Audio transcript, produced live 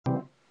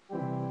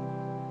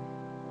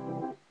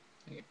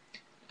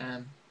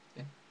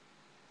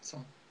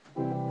song.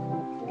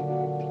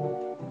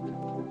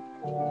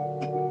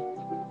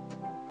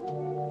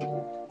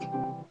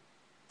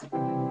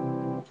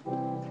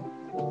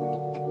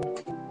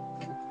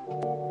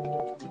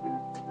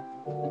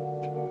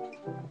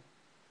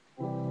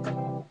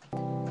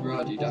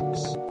 Ruddy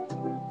ducks,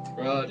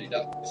 ruddy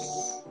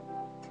ducks,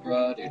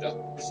 ruddy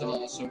ducks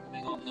are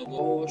swimming on the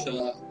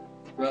water.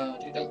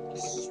 Ruddy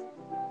ducks,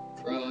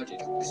 ruddy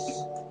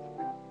ducks,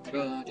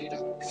 ruddy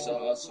ducks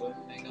are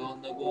swimming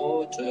on the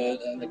water.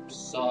 Their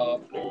lips are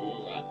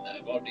blue and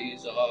their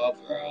bodies are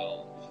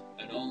brown,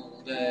 and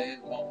all day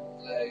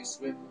long they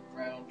swim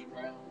round and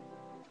round.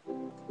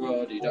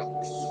 Ruddy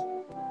ducks,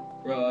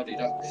 ruddy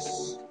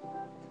ducks,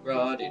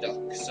 ruddy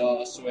ducks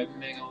are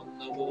swimming on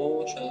the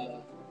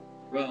water.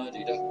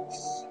 Ruddy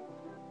ducks,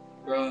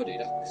 ruddy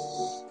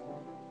ducks,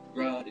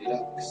 ruddy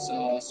ducks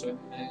are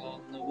swimming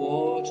on the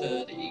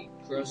water. They eat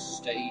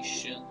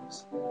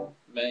crustaceans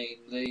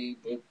mainly,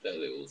 but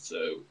they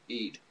also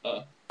eat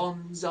a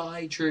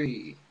bonsai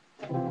tree.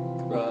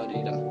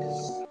 Ruddy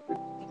ducks,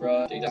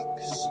 ruddy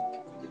ducks,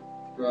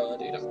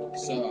 ruddy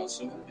ducks are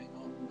swimming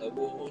on the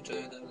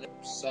water. Their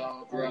lips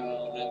are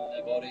brown and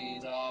their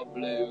bodies are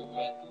blue,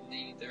 and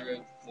neither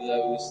of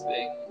those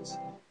things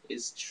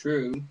is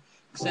true,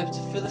 except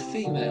for the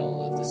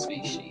female of the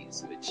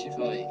species, which, if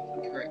I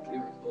correctly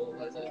recall,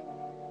 has a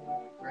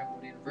brown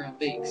body and a brown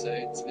beak, so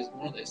it's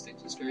one of those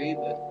things is true,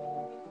 but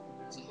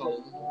as a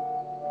whole,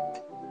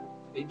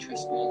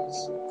 interesting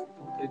ones,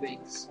 blue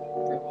beaks,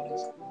 brown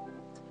bodies.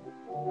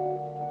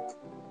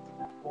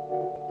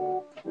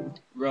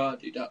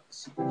 Ruddy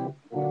ducks,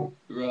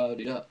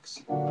 ruddy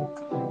ducks,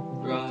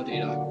 ruddy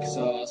ducks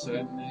are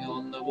swimming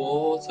on the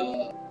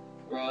water.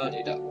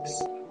 Ruddy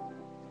ducks,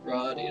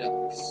 ruddy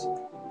ducks,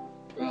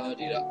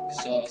 ruddy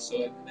ducks are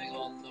swimming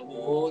on the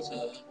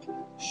water.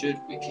 Should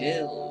we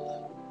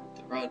kill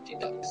the ruddy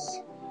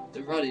ducks?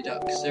 The ruddy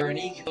ducks are an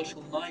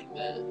ecological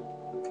nightmare.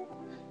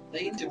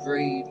 They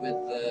interbreed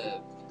with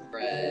the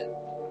red,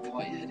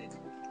 white-headed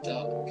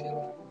duck, and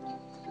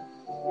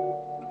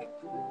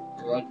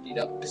ruddy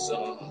ducks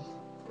are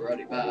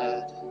ruddy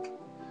bad.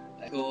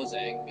 They're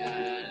causing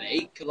an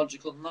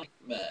ecological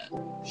nightmare.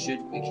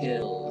 Should we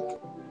kill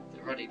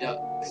the ruddy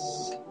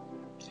ducks? I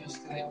don't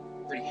think they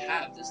already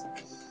have. There's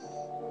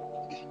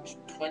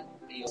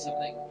 120 or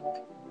something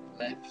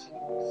left.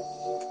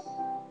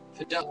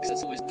 For ducks,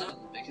 that's always none,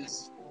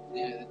 because,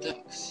 the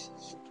ducks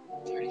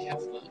don't really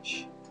have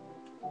much.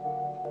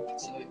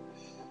 So,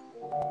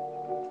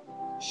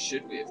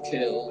 should we have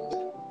killed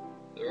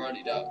the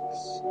ruddy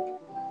ducks?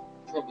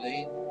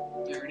 Probably.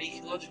 They're an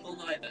ecological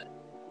nightmare.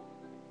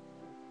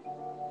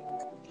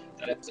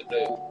 Their lips are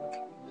blue,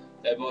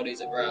 their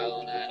bodies are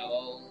brown, and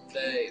all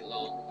day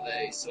long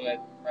they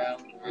swim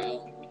round and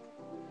round.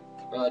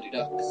 Ruddy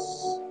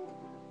ducks,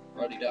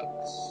 ruddy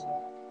ducks,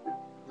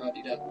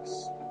 ruddy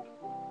ducks.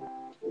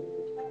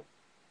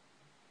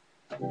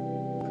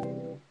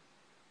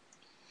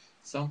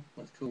 Song,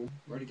 that's cool.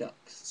 Ruddy Ducks.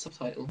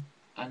 Subtitle,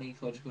 an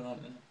ecological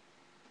nightmare.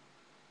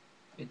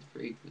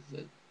 Interbreed with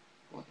the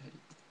white-headed